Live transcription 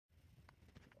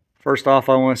First off,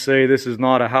 I want to say this is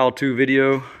not a how-to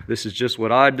video. This is just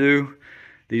what I do.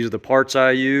 These are the parts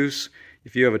I use.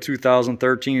 If you have a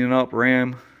 2013 and up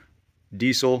Ram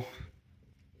diesel,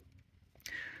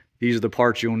 these are the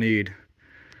parts you'll need.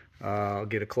 I'll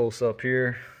get a close-up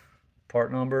here.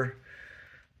 Part number,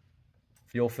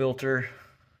 fuel filter,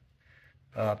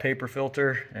 paper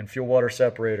filter, and fuel water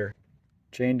separator.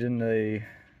 Changing the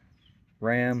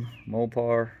Ram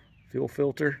Mopar fuel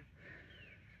filter.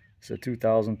 It's a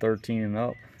 2013 and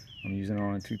up. I'm using it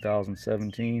on a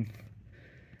 2017.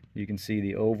 You can see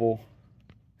the oval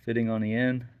fitting on the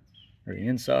end, or the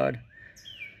inside.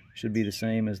 Should be the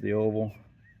same as the oval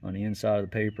on the inside of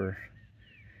the paper.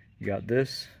 You got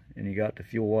this, and you got the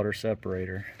fuel water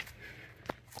separator.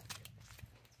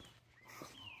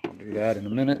 I'll do that in a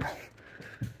minute.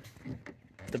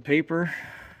 The paper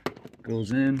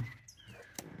goes in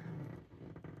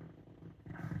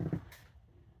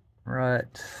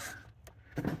right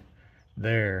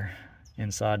there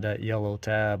inside that yellow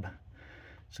tab,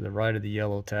 to the right of the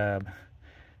yellow tab.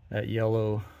 That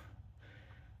yellow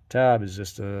tab is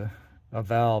just a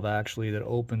valve actually that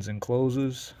opens and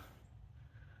closes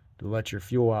to let your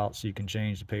fuel out so you can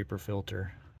change the paper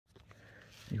filter.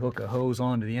 You hook a hose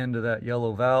onto the end of that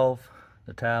yellow valve,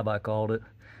 the tab I called it,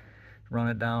 run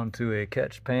it down to a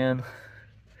catch pan.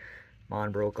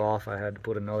 Mine broke off, I had to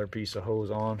put another piece of hose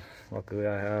on. Luckily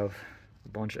I have a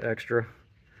bunch of extra.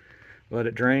 Let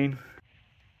it drain.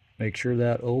 Make sure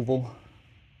that oval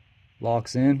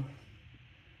locks in.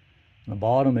 On the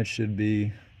bottom it should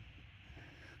be,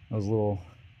 those little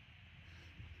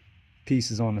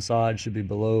pieces on the side should be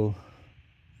below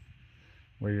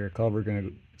where your cover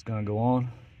is gonna go on.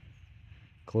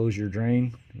 Close your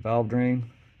drain, valve drain.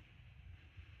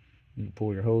 You can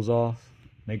pull your hose off.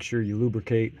 Make sure you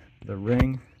lubricate the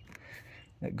ring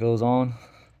that goes on.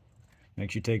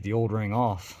 Make sure you take the old ring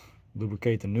off.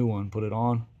 Lubricate the new one, put it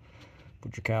on,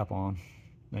 put your cap on.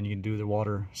 Then you can do the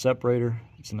water separator.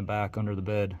 It's in the back under the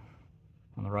bed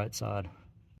on the right side.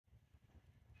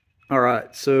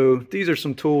 Alright, so these are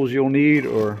some tools you'll need,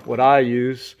 or what I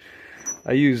use.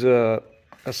 I use a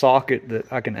socket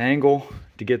that I can angle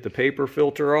to get the paper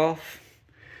filter off,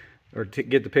 or to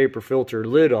get the paper filter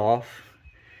lid off.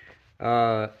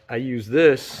 I use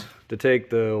this to take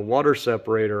the water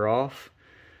separator off,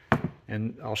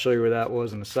 and I'll show you where that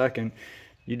was in a second.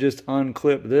 You just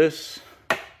unclip this,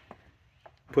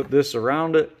 put this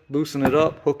around it, loosen it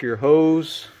up, hook your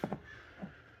hose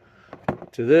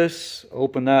to this,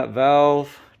 open that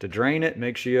valve to drain it.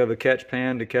 Make sure you have a catch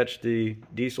pan to catch the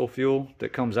diesel fuel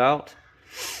that comes out.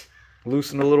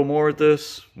 Loosen a little more with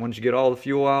this once you get all the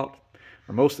fuel out,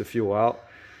 or most of the fuel out.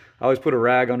 I always put a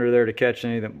rag under there to catch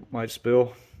any that might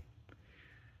spill.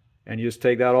 And you just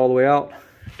take that all the way out.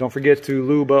 Don't forget to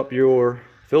lube up your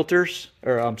filters,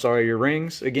 or I'm sorry, your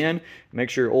rings again. Make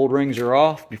sure your old rings are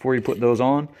off before you put those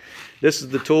on. This is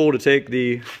the tool to take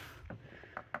the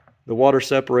water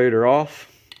separator off.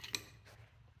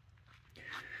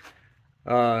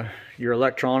 Your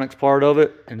electronics part of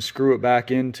it, and screw it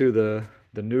back into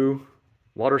the new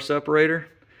water separator.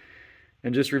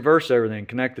 And just reverse everything.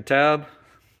 Connect the tab,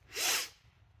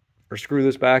 or screw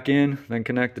this back in, then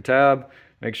connect the tab.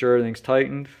 Make sure everything's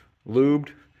tightened, lubed,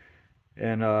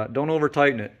 and don't over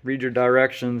tighten it. Read your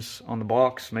directions on the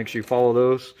box, make sure you follow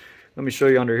those. Let me show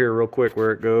you under here real quick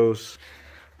where it goes.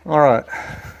 Alright,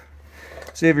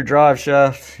 so you have your drive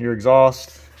shaft, your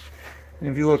exhaust, and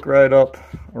if you look right up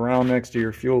around next to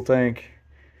your fuel tank,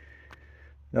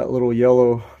 that little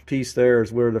yellow piece there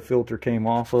is where the filter came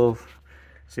off of.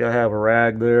 See, I have a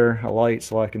rag there, a light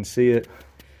so I can see it.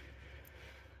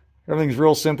 Everything's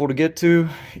real simple to get to,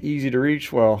 easy to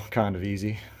reach, well, kind of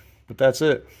easy. But that's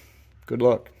it. Good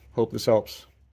luck. Hope this helps.